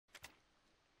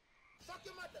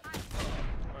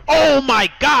Oh my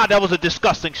god, that was a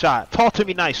disgusting shot. Talk to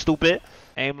me nice, stupid.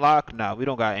 Aim lock? Nah, we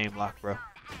don't got aim lock, bro.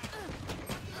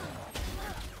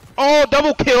 Oh,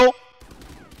 double kill.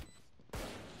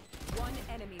 One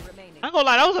enemy remaining. I ain't gonna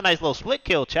lie, that was a nice little split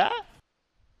kill, chat.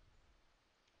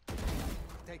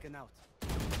 Taken out.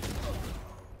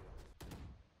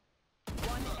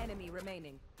 One enemy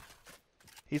remaining.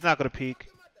 He's not gonna peek.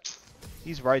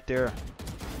 He's right there.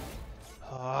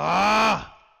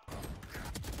 Ah.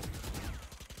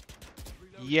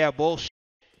 Yeah, bullshit.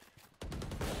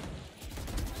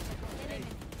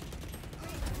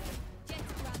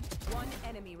 One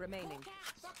enemy remaining.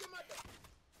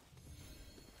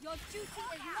 Your duty is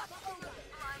not over.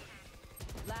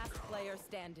 Last player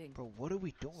standing. Bro, what are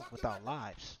we doing with our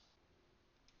lives?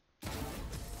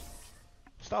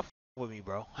 Stop with me,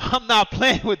 bro. I'm not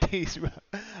playing with these, bro.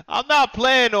 I'm not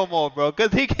playing no more, bro,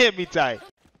 because he can't be tight.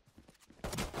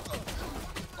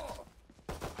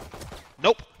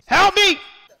 Nope. Help me!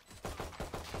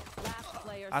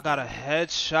 I got a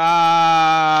headshot.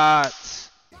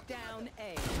 Down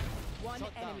A. One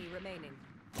enemy remaining.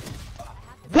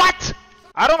 What?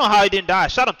 I don't know how he didn't die. I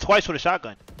shot him twice with a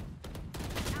shotgun.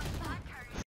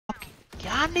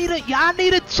 Y'all need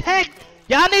to check.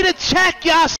 Y'all need to check,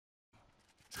 y'all.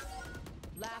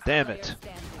 Damn it.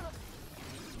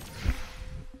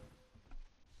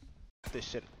 This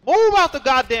shit. Move out the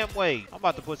goddamn way. I'm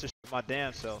about to put this shit in my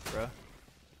damn self, bro.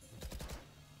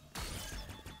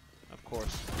 Of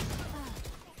course.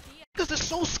 Because it's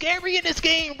so scary in this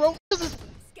game, bro. This is...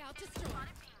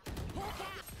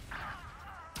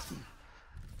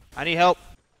 I need help.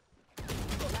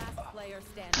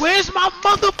 Where's my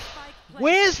mother?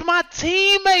 Where's my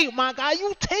teammate, my guy?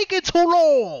 You taking too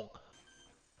long.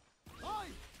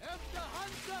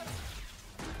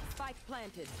 Spike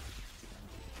planted.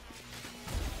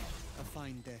 A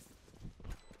fine death.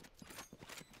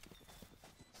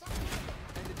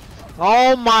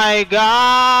 Oh my god.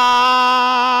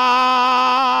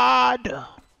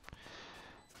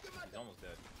 He's almost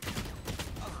dead.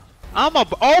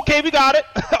 Okay, we got it.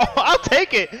 I'll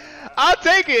take it. I'll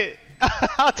take it.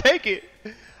 I'll take it.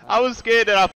 I was scared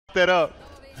that I fucked that up.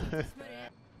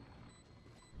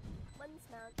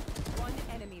 One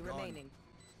enemy remaining.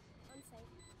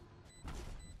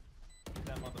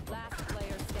 Last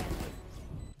player standing.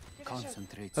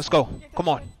 Concentrate. Let's go. Come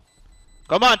on.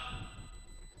 Come on.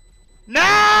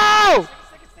 No!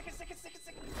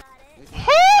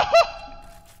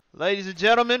 Ladies and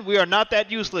gentlemen, we are not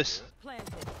that useless.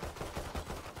 Planted.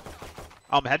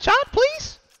 Headshot,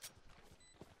 please?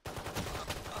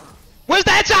 Where's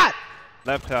the headshot?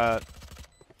 Left side.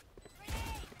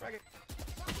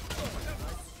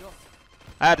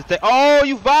 I had to say, oh,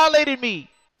 you violated me.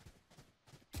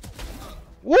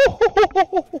 Woo!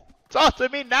 Talk to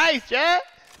me nice, Jack.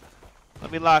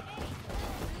 Let me lock.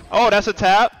 Oh, that's a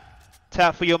tap.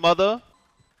 Tap for your mother.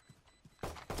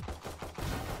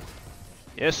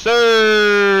 Yes,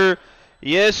 sir.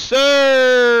 Yes,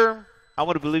 sir. I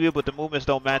want to believe it, but the movements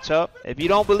don't match up. If you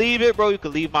don't believe it, bro, you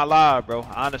can leave my live, bro.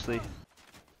 Honestly.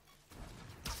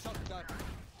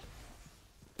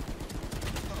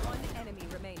 One enemy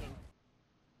remaining.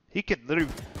 He can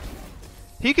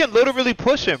literally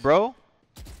push him, bro.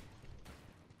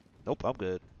 Nope, I'm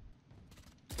good.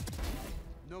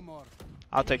 No more.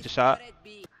 I'll take the shot.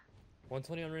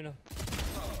 120 on Reno.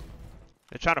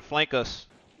 They're trying to flank us.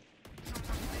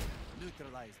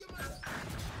 Neutralized.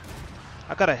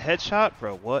 I got a headshot,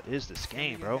 bro. What is this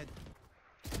game, bro?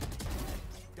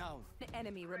 Down.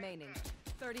 Enemy remaining.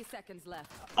 30 seconds left.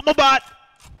 I'm a bot.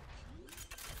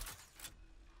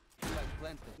 Spike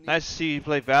planted. Nice to see you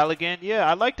play Val again. Yeah,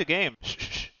 I like the game. Shh, shh,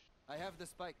 shh. I have the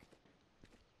spike.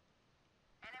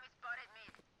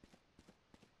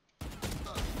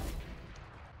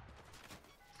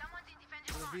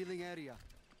 Revealing area.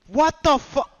 What the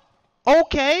fuck?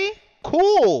 Okay,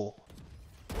 cool.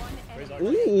 One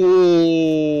enemy.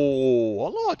 Ooh,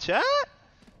 hold on, chat.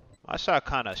 My shot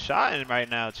kind of shotting right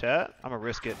now, chat. I'm gonna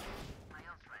risk it.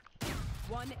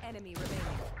 One enemy remaining.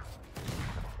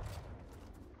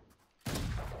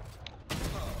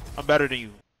 I'm better than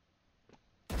you.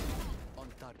 On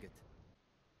target.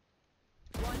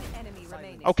 One enemy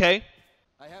remaining. Okay.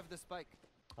 I have the spike.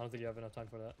 I don't think you have enough time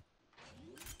for that.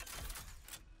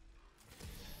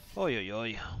 Oi, oi,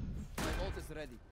 oi. My ult is ready.